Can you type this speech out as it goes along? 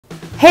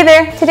Hey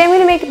there, today I'm going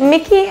to make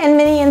Mickey and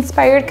Minnie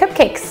inspired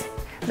cupcakes.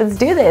 Let's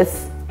do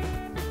this.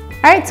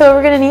 Alright, so what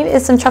we're going to need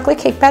is some chocolate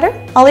cake batter.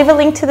 I'll leave a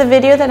link to the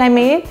video that I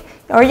made,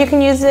 or you can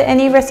use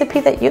any recipe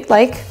that you'd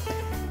like.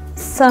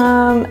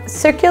 Some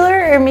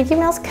circular or Mickey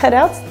Mouse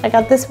cutouts. I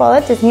got this while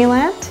at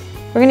Disneyland.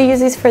 We're going to use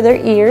these for their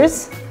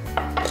ears.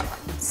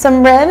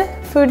 Some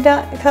red food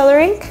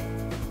coloring.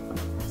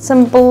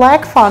 Some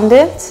black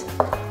fondant.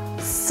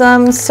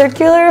 Some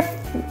circular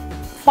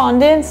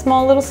fondant,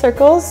 small little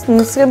circles, and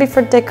this is going to be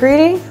for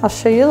decorating. I'll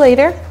show you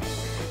later.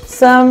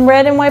 Some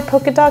red and white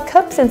polka dot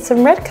cups and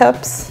some red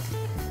cups.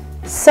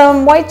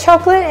 Some white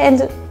chocolate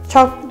and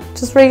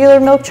just regular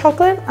milk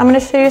chocolate. I'm going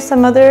to show you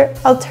some other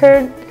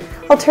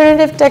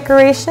alternative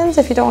decorations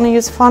if you don't want to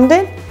use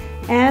fondant,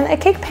 and a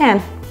cake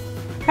pan.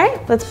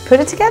 Alright, let's put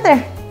it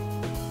together.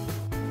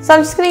 So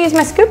I'm just going to use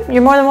my scoop.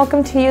 You're more than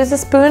welcome to use a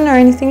spoon or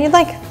anything you'd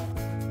like.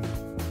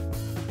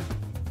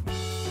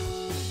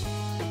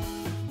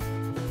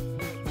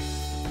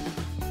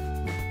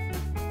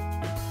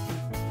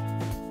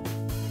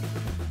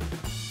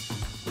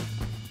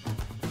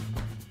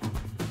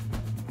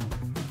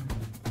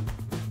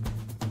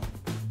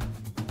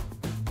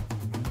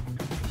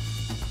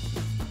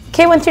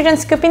 Okay, once you're done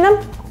scooping them,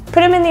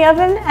 put them in the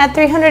oven at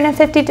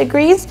 350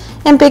 degrees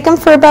and bake them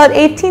for about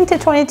 18 to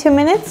 22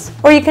 minutes.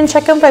 Or you can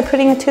check them by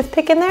putting a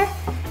toothpick in there,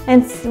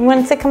 and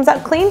once it comes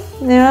out clean,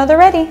 you know they're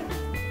ready.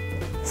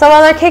 So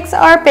while our cakes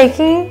are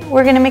baking,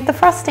 we're gonna make the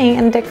frosting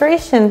and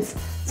decorations.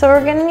 So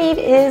what we're gonna need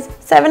is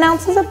 7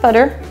 ounces of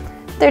butter,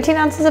 13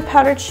 ounces of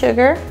powdered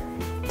sugar,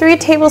 3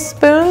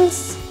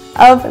 tablespoons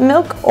of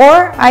milk,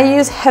 or I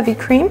use heavy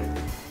cream,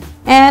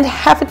 and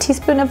half a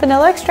teaspoon of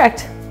vanilla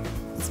extract.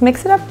 Let's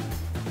mix it up.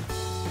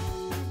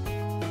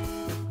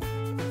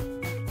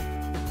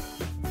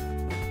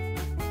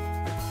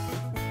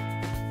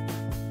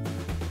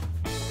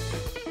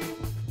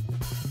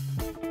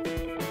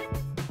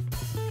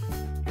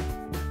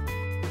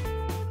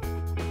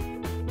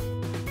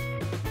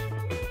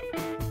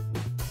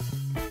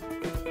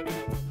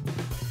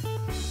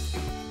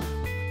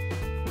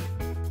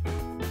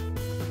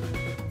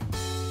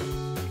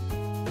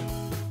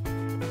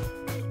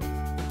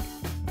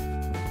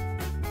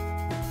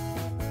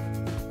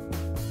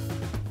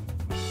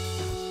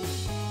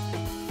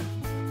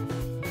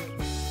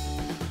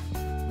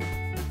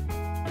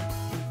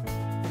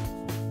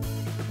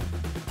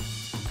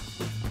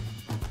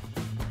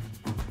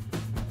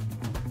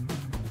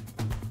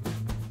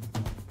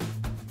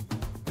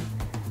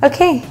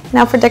 Okay,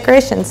 now for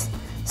decorations.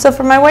 So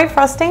for my white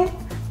frosting,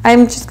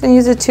 I'm just going to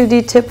use a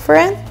 2D tip for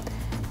it.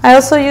 I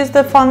also use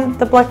the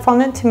black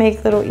fondant to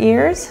make little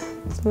ears,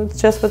 so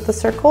it's just with the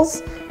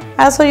circles.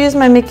 I also use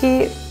my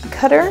Mickey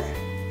cutter,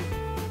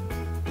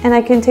 and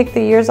I can take the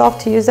ears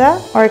off to use that,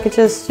 or I could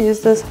just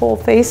use this whole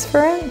face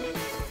for it.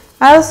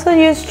 I also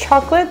use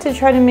chocolate to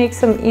try to make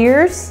some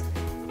ears,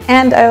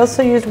 and I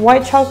also used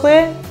white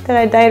chocolate that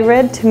I dyed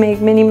red to make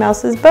Minnie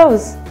Mouse's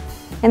bows.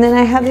 And then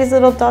I have these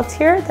little dots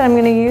here that I'm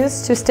going to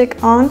use to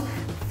stick on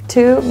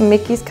to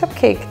Mickey's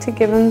cupcake to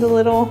give him the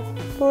little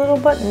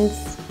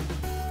buttons.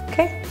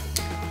 Okay,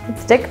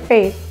 let's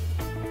decorate.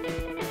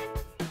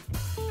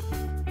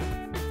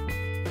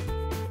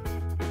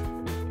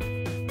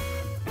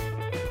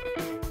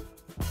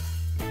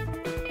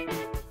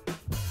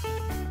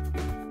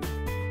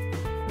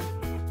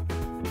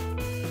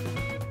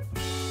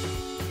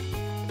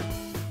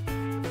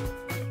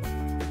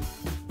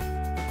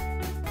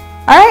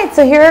 Alright,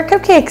 so here are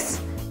cupcakes.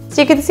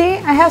 So you can see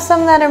I have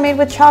some that are made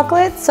with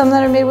chocolate, some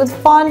that are made with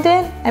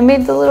fondant. I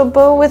made the little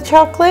bow with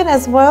chocolate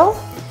as well.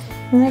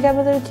 And I got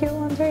other cute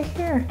ones right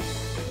here.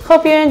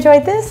 Hope you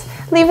enjoyed this.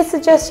 Leave a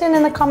suggestion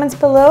in the comments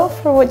below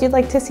for what you'd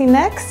like to see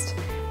next.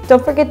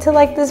 Don't forget to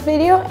like this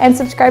video and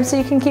subscribe so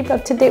you can keep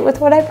up to date with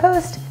what I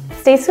post.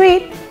 Stay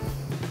sweet!